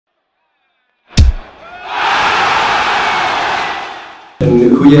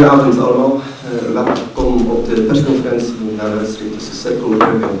Goedenavond allemaal. Welkom op de persconferentie na de wedstrijd tussen Cercle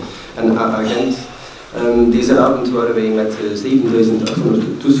en Gent. Deze avond waren wij met 7800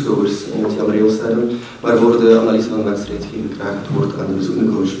 toeschouwers in het Jan Stadion, maar voor de analyse van de wedstrijd geef ik graag het woord aan de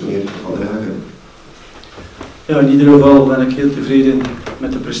bezoekende coach, meneer Van der Hagen. Ja, in ieder geval ben ik heel tevreden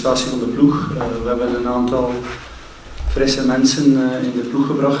met de prestatie van de ploeg. We hebben een aantal frisse mensen in de ploeg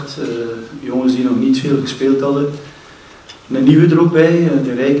gebracht, jongens die nog niet veel gespeeld hadden. Een nieuwe er ook bij,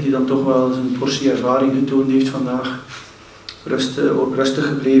 de Rijk die dan toch wel zijn portie ervaring getoond heeft vandaag. Rustig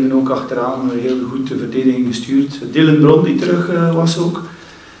gebleven, ook achteraan, heel goed de verdediging gestuurd. Dylan Bron die terug was ook,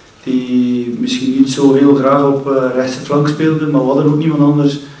 die misschien niet zo heel graag op rechtse flank speelde, maar we hadden ook niemand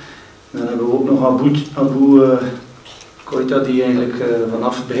anders. Dan hebben we ook nog Abu Koita die eigenlijk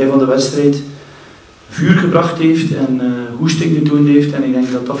vanaf het begin van de wedstrijd vuur gebracht heeft en hoesting getoond heeft. En ik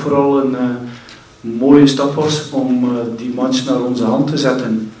denk dat dat vooral een mooie stap was om die match naar onze hand te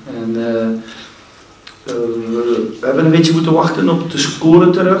zetten. En, we hebben een beetje moeten wachten op de score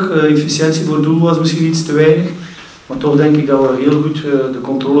terug. Efficiëntie voor doel was misschien iets te weinig. Maar toch denk ik dat we heel goed de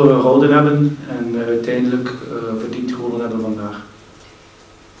controle gehouden hebben en uiteindelijk verdiend gewonnen hebben vandaag.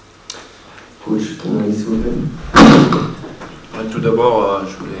 Coach, tout d'abord,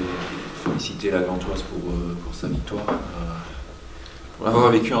 je voulais féliciter la Gantoise pour sa victoire. Pour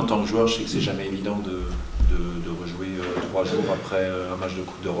l'avoir vécu en tant que joueur, je sais que c'est jamais évident de rejouer 3 jours après un match de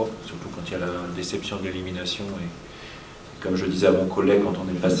Coupe d'Europe, surtout quand il y a la déception de l'élimination. Et comme je disais à mon collègue, quand on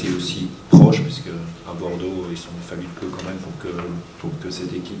est passé aussi proche, puisque à Bordeaux, il s'en a fallu peu quand même pour que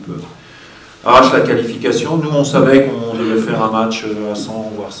cette équipe arrache la qualification. Nous, on savait qu'on devait faire un match à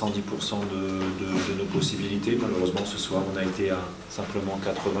 100 voire 110% de nos possibilités. Malheureusement, ce soir, on a été à simplement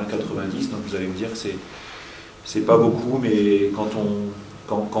 80-90, donc vous allez me dire que c'est pas beaucoup, mais quand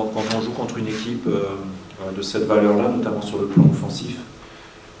on joue contre une équipe de cette valeur-là, notamment sur le plan offensif,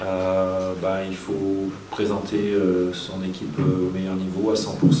 il faut présenter son équipe au meilleur niveau à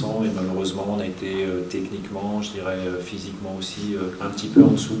 100%, et malheureusement on a été techniquement, je dirais physiquement aussi un petit peu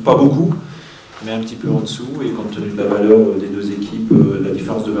en dessous, pas beaucoup, mais un petit peu en dessous, et compte tenu de la valeur des deux équipes, la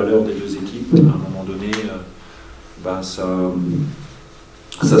différence de valeur des deux équipes, à un moment donné,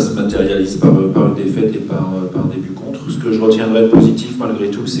 ça se matérialise par une défaite et par un début contre. Ce que je retiendrai de positif malgré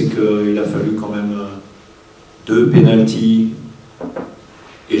tout, c'est qu'il a fallu quand même 2 pénaltys,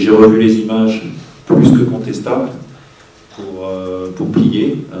 et j'ai revu les images plus que contestables pour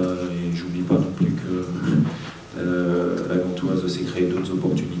plier. Et j'oublie pas non plus que la Gantoise s'est créé d'autres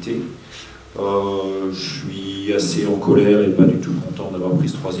opportunités. Je suis assez en colère et pas du tout content d'avoir pris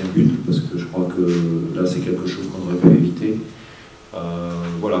ce 3e but, parce que je crois que là c'est quelque chose qu'on aurait pu éviter.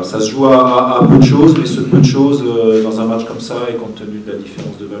 Voilà, ça se joue à peu de choses, mais ce peu de choses dans un match comme ça, et compte tenu de la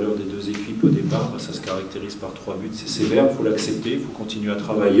différence de valeur des deux équipes au départ, ça se caractérise par 3 buts. C'est sévère, il faut l'accepter, il faut continuer à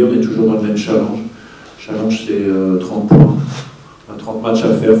travailler, on est toujours dans le même challenge. Challenge, c'est 30 points. 30 matchs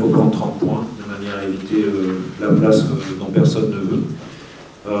à faire, il faut prendre 30 points, de manière à éviter la place dont personne ne veut.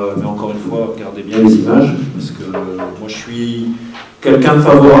 Mais encore une fois, regardez bien les images, parce que moi je suis quelqu'un de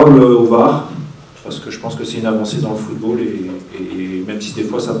favorable au VAR, parce que je pense que c'est une avancée dans le football, et même si des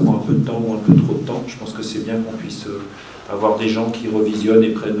fois ça prend un peu de temps ou un peu trop de temps, je pense que c'est bien qu'on puisse avoir des gens qui revisionnent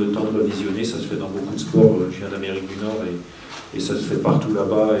et prennent le temps de revisionner. Ça se fait dans beaucoup de sports, je viens d'Amérique du Nord, et ça se fait partout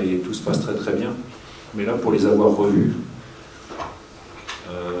là-bas, et tout se passe très très bien. Mais là, pour les avoir revus,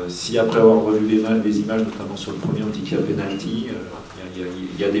 si après avoir revu les images, notamment sur le premier, on dit qu'il y a pénalty,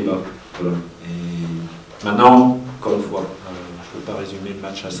 il y a débat. Voilà. Et maintenant, encore une fois, je ne peux pas résumer le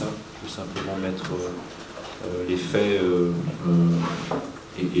match à ça, il faut simplement mettre les faits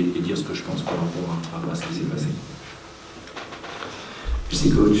et dire ce que je pense par rapport à ce qui s'est passé. Merci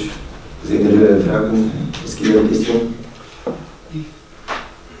coach. Zijn er vragen? Est-ce qu'il y a des questions?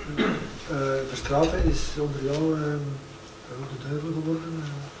 Perspraatje is onder jou de duivel geworden.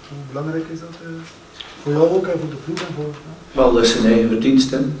 Hoe belangrijk is dat voor jou ook en voor de ploeg en voor? Wel, dat is zijn eigen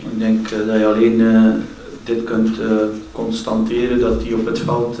verdienste. Ik denk dat je alleen dit kunt constateren, dat hij op het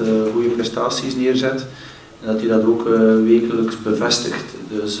veld goede prestaties neerzet en dat hij dat ook wekelijks bevestigt.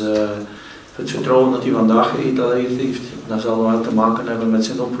 Dus het vertrouwen dat hij vandaag geëtaleerd heeft, dat zal wel te maken hebben met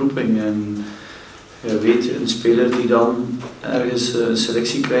zijn oproeping. En je weet, een speler die dan ergens een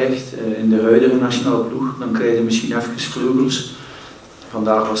selectie krijgt in de huidige nationale ploeg, dan krijg je misschien even vleugels.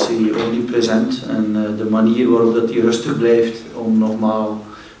 Vandaag was hij omnipresent en de manier waarop dat hij rustig blijft om nogmaals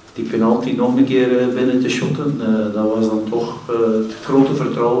die penalty nog een keer binnen te shotten, dat was dan toch het grote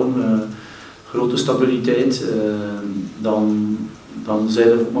vertrouwen, grote stabiliteit. Dan zijn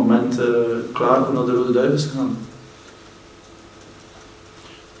we op het moment klaar om naar de Rode Duivels te gaan.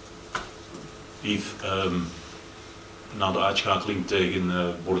 Yves, na de uitschakeling tegen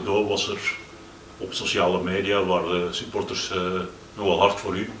Bordeaux was er op sociale media, waar de supporters nogal hard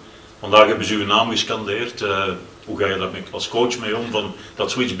voor u. Vandaag hebben ze uw naam gescandeerd. Hoe ga je daar als coach mee om? Van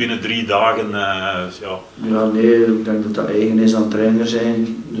dat zoiets binnen 3 dagen? Ja. Ja, nee, ik denk dat dat eigen is aan trainer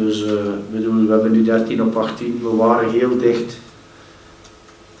zijn. Dus we hebben nu 13 op 18. We waren heel dicht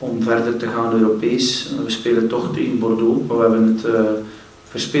om verder te gaan Europees. We spelen toch tegen Bordeaux, maar we hebben het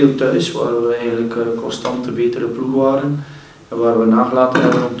verspeeld thuis, waar we eigenlijk constant de betere ploeg waren. En waar we nagelaten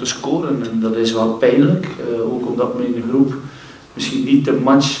hebben om te scoren. En dat is wel pijnlijk, ook omdat we in de groep misschien niet de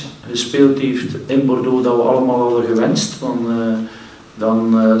match gespeeld heeft in Bordeaux dat we allemaal hadden gewenst. Want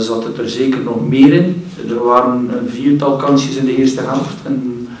dan zat het er zeker nog meer in. Er waren een 4-tal kansjes in de eerste helft.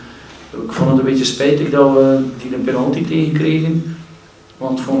 En ik vond het een beetje spijtig dat we die een penalty tegenkregen.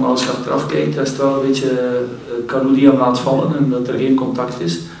 Want als je achteraf kijkt, is het wel een beetje Kalou die hem laat vallen en dat er geen contact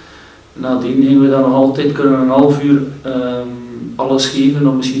is. Nadien gingen we dan nog altijd kunnen een half uur alles geven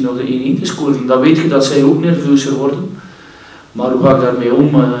om misschien nog de 1-1 te scoren. Dan weet je dat zij ook nerveuzer worden. Maar hoe ga ik daarmee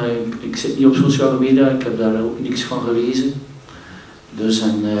om? Ik zit niet op sociale media, ik heb daar ook niks van gelezen. Dus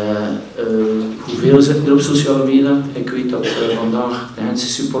hoeveel zitten er op sociale media? Ik weet dat vandaag de Gentse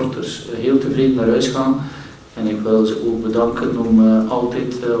supporters heel tevreden naar huis gaan. En ik wil ze ook bedanken om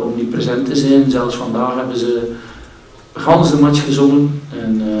altijd omnipresent te zijn. Zelfs vandaag hebben ze gans de match gezongen.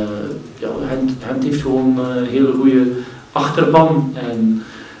 En ja, Gent heeft gewoon een hele goede achterban. En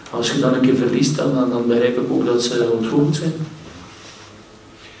als je dan een keer verliest, dan begrijp ik ook dat ze ontroerd zijn.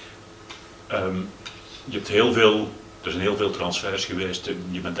 Je hebt er zijn heel veel transfers geweest.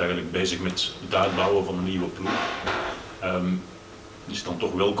 Je bent eigenlijk bezig met het uitbouwen van een nieuwe ploeg. Het is dan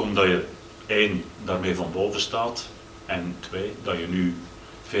toch welkom dat je 1 daarmee van boven staat en 2 dat je nu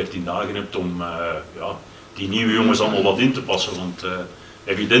 14 dagen hebt om ja, die nieuwe jongens allemaal wat in te passen. Want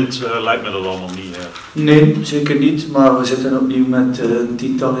evident lijkt me dat allemaal niet. Nee, zeker niet. Maar we zitten opnieuw met een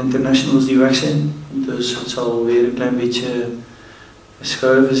 10-tal internationals die weg zijn. Dus het zal weer een klein beetje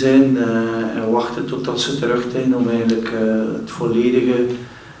schuiven zijn en wachten totdat ze terug zijn om eigenlijk het volledige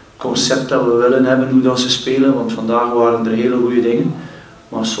concept dat we willen hebben, hoe dat ze spelen. Want vandaag waren er hele goede dingen.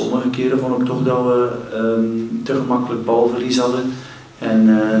 Maar sommige keren vond ik toch dat we te gemakkelijk balverlies hadden. En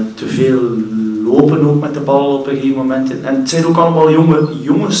te veel lopen ook met de bal op een gegeven moment. En het zijn ook allemaal jonge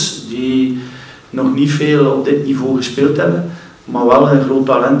jongens die nog niet veel op dit niveau gespeeld hebben. Maar wel een groot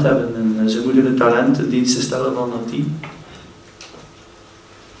talent hebben. En ze moeten het talent in dienst stellen van het team.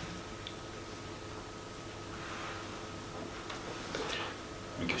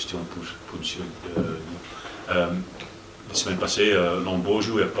 Une question pour monsieur. La semaine passée, Lambeau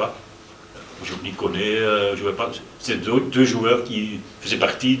jouait pas. N'y connaît, jouait pas. C'est deux joueurs qui faisaient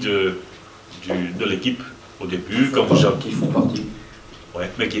partie de l'équipe au début. Qui font partie. Ouais,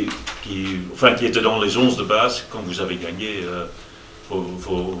 mais qui étaient dans les 11 de base quand vous avez gagné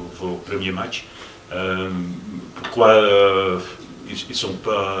vos premiers matchs. Pourquoi ils sont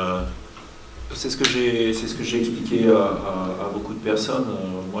pas... C'est ce que j'ai expliqué à beaucoup de personnes.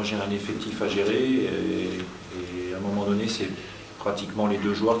 Moi j'ai un effectif à gérer et à un moment donné c'est pratiquement les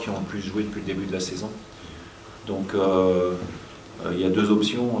 2 joueurs qui ont le plus joué depuis le début de la saison. Donc il y a 2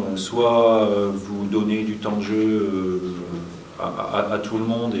 options. Soit vous donnez du temps de jeu à tout le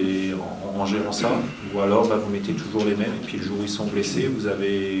monde et en gérant ça, ou alors vous mettez toujours les mêmes et puis le jour où ils sont blessés, vous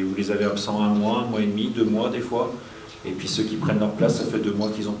les avez absents 1 mois, 1 mois et demi, 2 mois des fois. Et puis ceux qui prennent leur place, ça fait 2 mois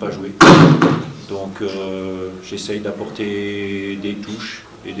qu'ils n'ont pas joué. Donc j'essaye d'apporter des touches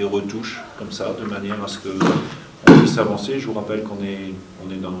et des retouches comme ça, de manière à ce qu'on puisse avancer. Je vous rappelle qu'on est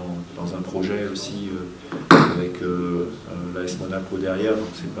dans un projet aussi avec l'AS Monaco derrière,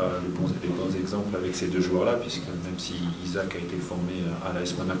 donc c'est pas les bons exemples avec ces 2 joueurs-là, puisque même si Isaac a été formé à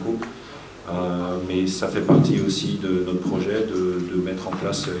l'AS Monaco, mais ça fait partie aussi de notre projet de mettre en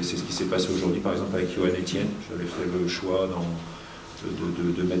place, et c'est ce qui s'est passé aujourd'hui par exemple avec Johan Etienne. J'avais fait le choix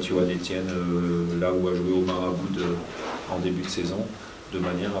de mettre Johan Etienne là où a joué Omar Aboud en début de saison, de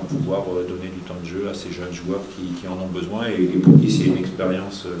manière à pouvoir donner du temps de jeu à ces jeunes joueurs qui en ont besoin et pour qui c'est une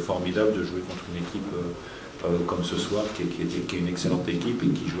expérience formidable de jouer contre une équipe comme ce soir, qui est une excellente équipe et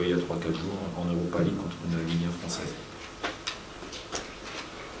qui jouait il y a 3-4 jours en Europa League contre une Ligue 1 française.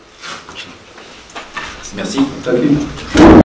 Merci. Salut.